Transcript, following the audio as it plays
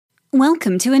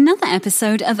Welcome to another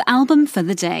episode of Album for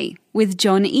the Day with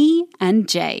John E. and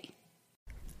Jay.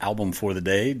 Album for the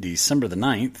Day, December the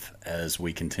 9th, as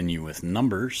we continue with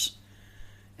numbers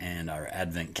and our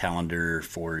Advent calendar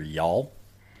for y'all.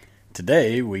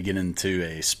 Today we get into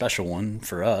a special one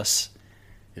for us.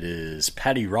 It is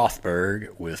Patty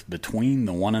Rothberg with Between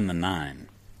the 1 and the 9.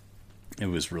 It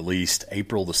was released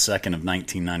April the 2nd of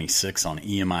 1996 on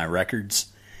EMI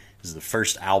Records. It is the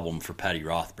first album for Patty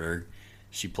Rothberg.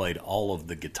 She played all of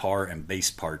the guitar and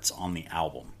bass parts on the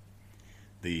album.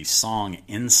 The song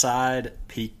Inside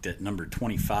peaked at number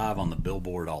 25 on the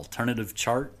Billboard Alternative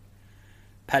chart.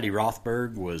 Patty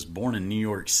Rothberg was born in New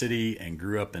York City and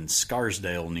grew up in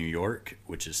Scarsdale, New York,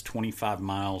 which is 25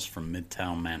 miles from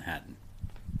Midtown Manhattan.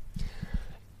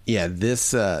 Yeah,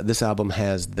 this album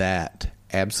has that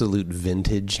absolute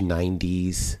vintage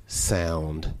 90s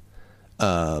sound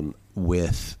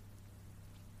with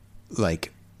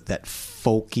like that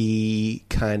folky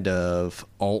kind of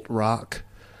alt rock,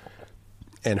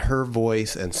 and her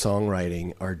voice and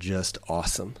songwriting are just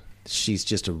awesome. She's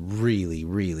just a really,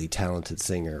 really talented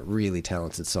singer, really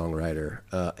talented songwriter,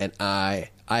 and I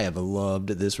have loved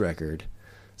this record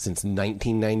since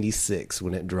 1996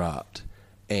 when it dropped,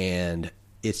 and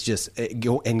it's just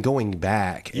going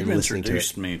back and listening to it. You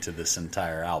introduced me to this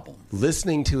entire album.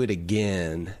 Listening to it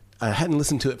again. I hadn't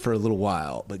listened to it for a little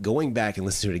while, but going back and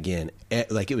listening to it again,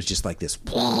 like it was just like this,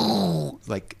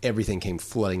 like everything came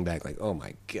flooding back. Like, oh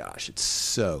my gosh, it's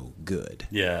so good.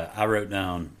 Yeah, I wrote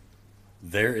down,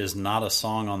 there is not a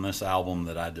song on this album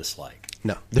that I dislike.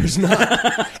 No, there's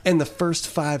not. And the first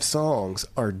 5 songs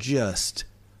are just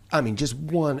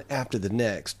one after the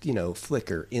next. You know,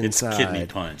 Flicker, Inside. It's Kidney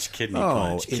Punch, Kidney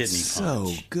Punch, Kidney Punch. It's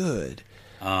so good.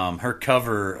 Her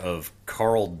cover of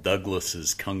Carl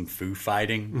Douglas's Kung Fu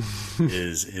Fighting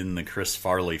is in the Chris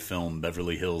Farley film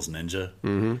Beverly Hills Ninja.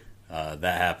 Mm-hmm.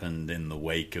 That happened in the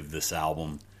wake of this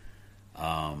album.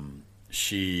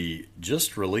 She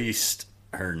just released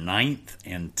her 9th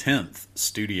and 10th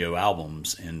studio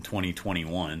albums in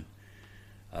 2021.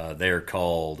 They are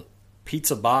called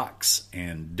Pizza Box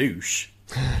and Douche.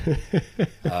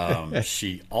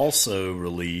 She also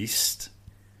released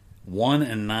 1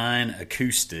 and 9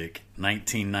 Acoustic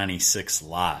 1996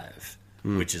 Live,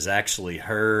 which is actually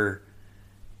her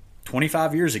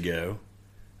 25 years ago.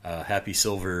 Happy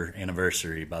silver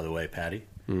anniversary, by the way, Patty.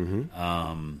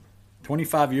 Mm-hmm.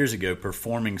 25 years ago,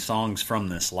 performing songs from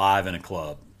this live in a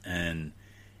club. And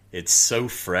it's so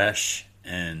fresh.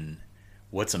 And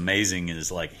what's amazing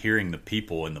is like hearing the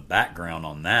people in the background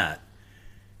on that.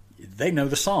 They know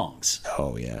the songs.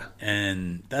 Oh yeah,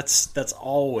 and that's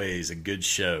always a good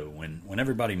show when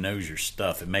everybody knows your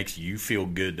stuff. It makes you feel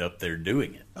good up there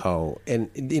doing it. Oh,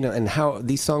 and and how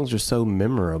these songs are so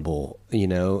memorable,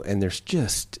 and there's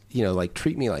just like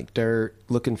Treat Me Like Dirt,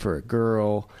 Looking for a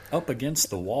Girl, Up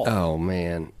Against the Wall. Oh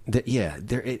man,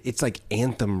 it's like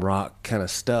anthem rock kind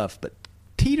of stuff, but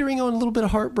teetering on a little bit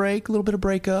of heartbreak, a little bit of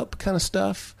breakup kind of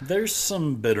stuff. There's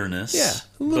some bitterness,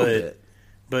 a little bit.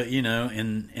 But,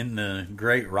 in the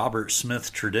great Robert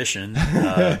Smith tradition,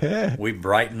 we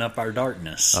brighten up our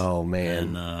darkness. Oh,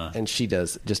 man. And she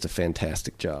does just a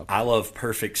fantastic job. I love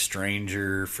Perfect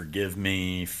Stranger, Forgive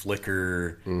Me,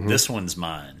 Flicker. Mm-hmm. This one's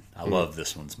mine. I love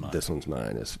This One's Mine. This One's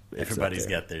Mine. Everybody's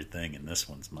got their thing, and this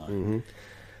one's mine.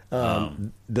 Mm-hmm.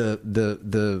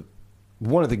 The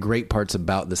one of the great parts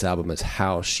about this album is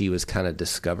how she was kind of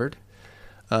discovered.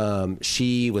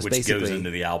 She was Which basically goes into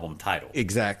the album title.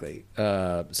 Exactly.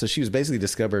 So she was basically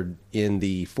discovered in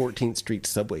the 14th Street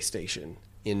subway station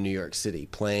in New York City,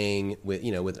 playing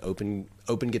with open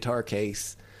guitar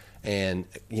case, and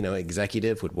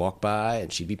executive would walk by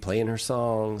and she'd be playing her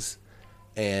songs,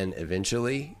 and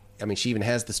eventually, she even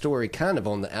has the story kind of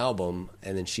on the album,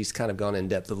 and then she's kind of gone in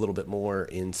depth a little bit more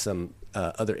in some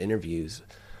other interviews.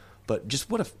 But just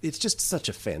it's just such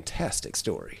a fantastic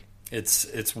story.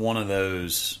 It's one of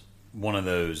those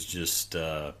just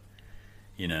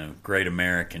great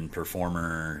American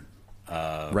performer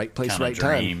right place, right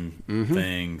dream time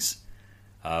things.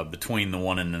 Between the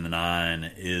 1 and the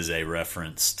 9 is a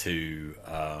reference to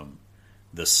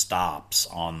the stops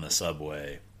on the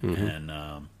subway, and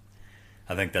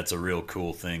I think that's a real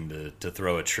cool thing to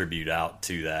throw a tribute out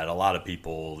to that. A lot of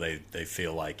people they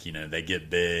feel like they get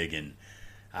big, and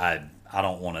I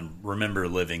don't want to remember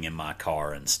living in my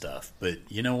car and stuff. But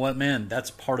you know what, man? That's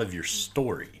part of your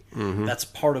story. Mm-hmm. That's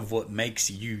part of what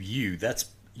makes you you. That's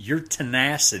your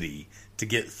tenacity to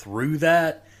get through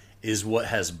that is what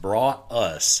has brought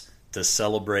us to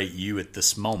celebrate you at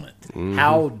this moment. Mm-hmm.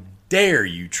 How dare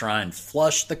you try and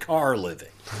flush the car living?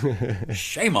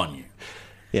 Shame on you.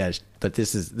 Yeah, but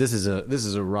this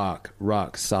is a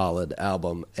rock solid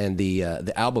album, and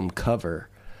the album cover,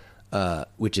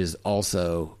 which is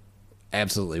also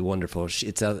absolutely wonderful.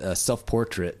 It's a self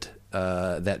portrait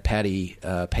that Patty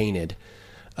painted.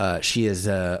 She's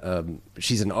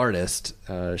an artist.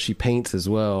 She paints as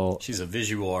well. She's a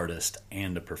visual artist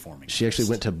and a performing artist. She actually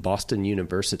went to Boston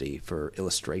University for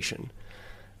illustration,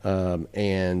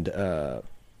 and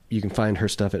you can find her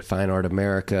stuff at Fine Art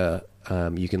America.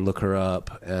 You can look her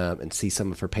up and see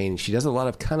some of her paintings. She does a lot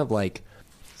of kind of like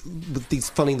with these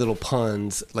funny little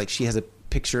puns. Like she has a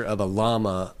picture of a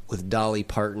llama with Dolly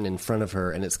Parton in front of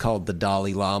her, and it's called the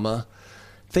Dolly Llama.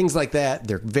 Things like that.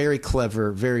 They're very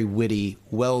clever, very witty,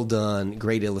 well done,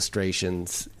 great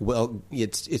illustrations. Well,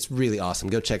 it's really awesome.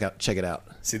 Go check it out.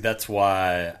 See, that's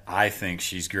why I think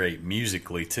she's great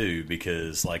musically too,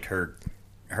 because like her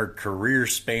career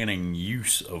spanning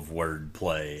use of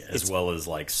wordplay as well as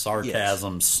like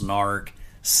sarcasm, yes, snark,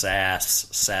 sass,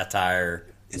 satire,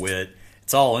 wit.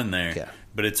 It's all in there. Yeah.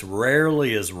 But it's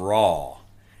rarely as raw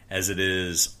as it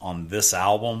is on this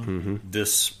album,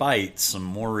 despite some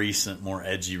more recent, more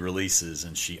edgy releases.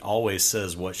 And she always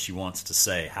says what she wants to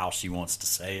say, how she wants to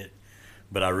say it.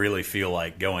 But I really feel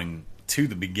like going to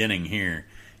the beginning here,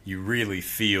 you really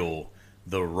feel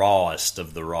the rawest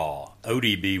of the raw.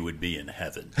 ODB would be in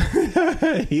heaven.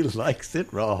 He likes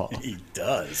it raw. He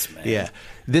does, man. Yeah.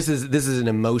 This is an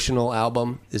emotional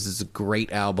album. This is a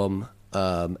great album.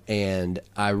 And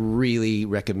I really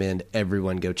recommend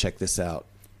everyone go check this out.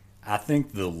 I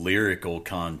think the lyrical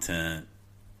content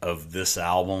of this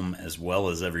album, as well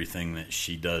as everything that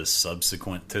she does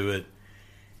subsequent to it,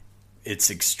 it's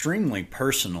extremely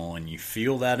personal, and you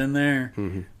feel that in there.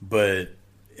 But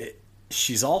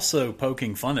she's also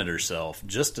poking fun at herself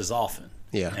just as often.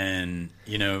 Yeah. And,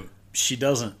 she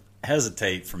doesn't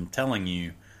hesitate from telling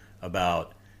you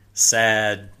about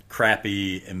sad,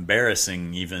 crappy,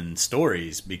 embarrassing even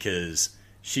stories, because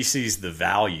she sees the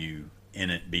value in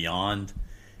it beyond.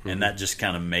 And that just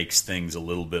kind of makes things a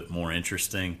little bit more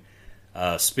interesting.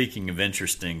 Speaking of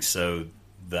interesting, so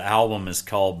the album is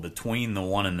called Between the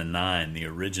 1 and the 9, the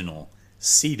original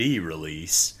CD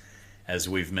release. As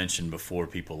we've mentioned before,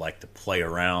 people like to play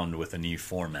around with a new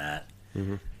format.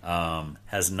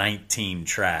 Has 19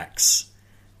 tracks,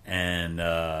 and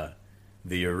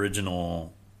the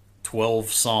original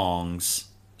 12 songs.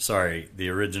 There's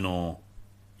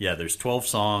 12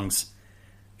 songs.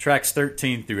 Tracks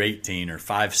 13 through 18 are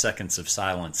 5 seconds of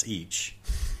silence each.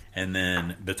 And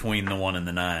then Between the 1 and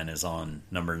the 9 is on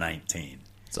number 19.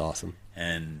 It's awesome.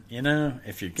 And,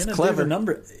 if you're going to do the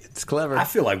number... It's clever. I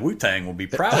feel like Wu-Tang will be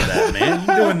proud of that, man.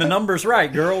 You're doing the numbers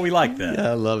right, girl. We like that. Yeah,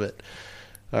 I love it.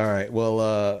 All right.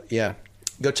 Well,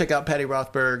 go check out Patty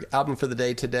Rothberg. Album for the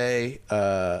day today.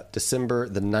 December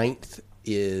the 9th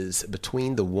is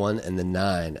Between the 1 and the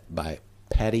 9 by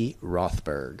Patty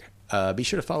Rothberg. Be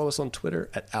sure to follow us on Twitter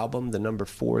at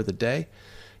album4theday.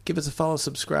 Give us a follow,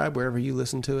 subscribe wherever you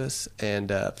listen to us,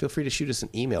 and feel free to shoot us an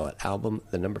email at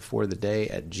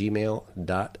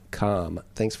album4theday@gmail.com.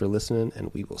 Thanks for listening,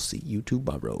 and we will see you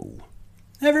tomorrow.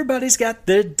 Everybody's got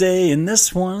their day, and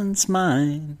this one's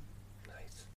mine.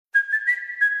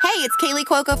 Hey, it's Kaylee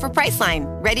Cuoco for Priceline.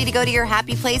 Ready to go to your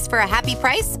happy place for a happy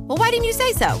price? Well, why didn't you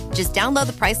say so? Just download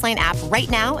the Priceline app right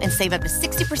now and save up to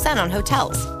 60% on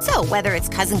hotels. So whether it's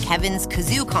Cousin Kevin's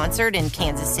Kazoo Concert in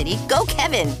Kansas City, go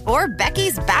Kevin, or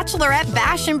Becky's Bachelorette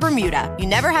Bash in Bermuda, you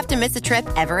never have to miss a trip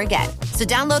ever again. So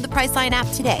download the Priceline app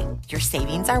today. Your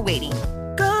savings are waiting.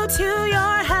 Go to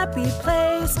your happy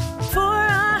place for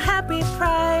a happy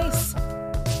price.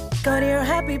 Go to your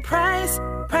happy price,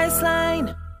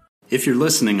 Priceline. If you're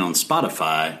listening on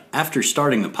Spotify, after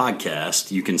starting the podcast,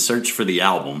 you can search for the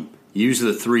album, use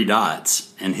the 3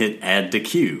 dots, and hit Add to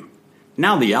Queue.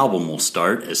 Now the album will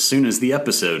start as soon as the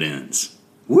episode ends.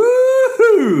 Woo!